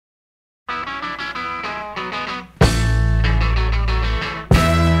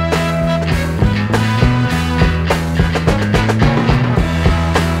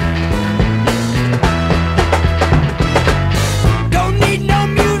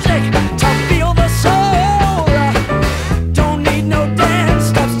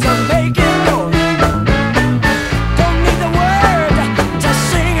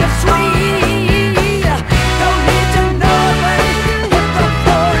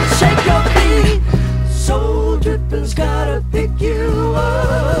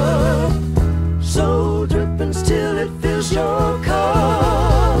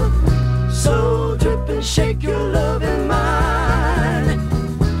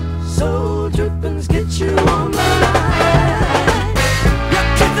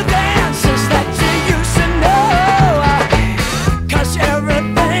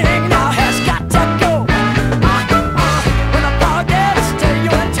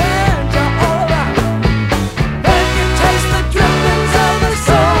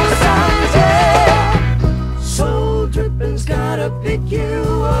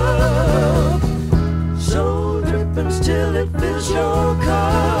your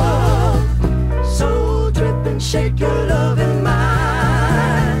cup. Soul drippin', shake your loving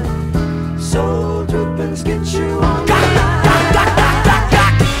mind. Soul drippins get you on the line.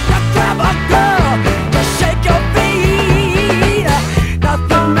 Grab a girl, just shake your feet.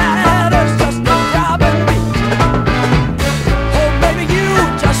 Nothing matters, just a throbbing beat. Oh, baby, you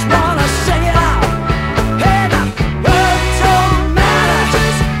just wanna sing it out. Hey, now, words don't matter,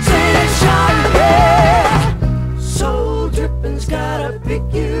 just sing it sharp, yeah. Soul drippins gotta pick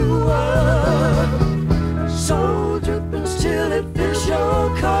you up. Soul drippins till it fills your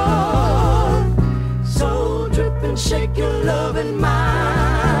cup. Soul drippins, shake your loving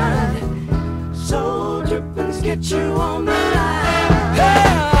mind. Soul drippins get you on the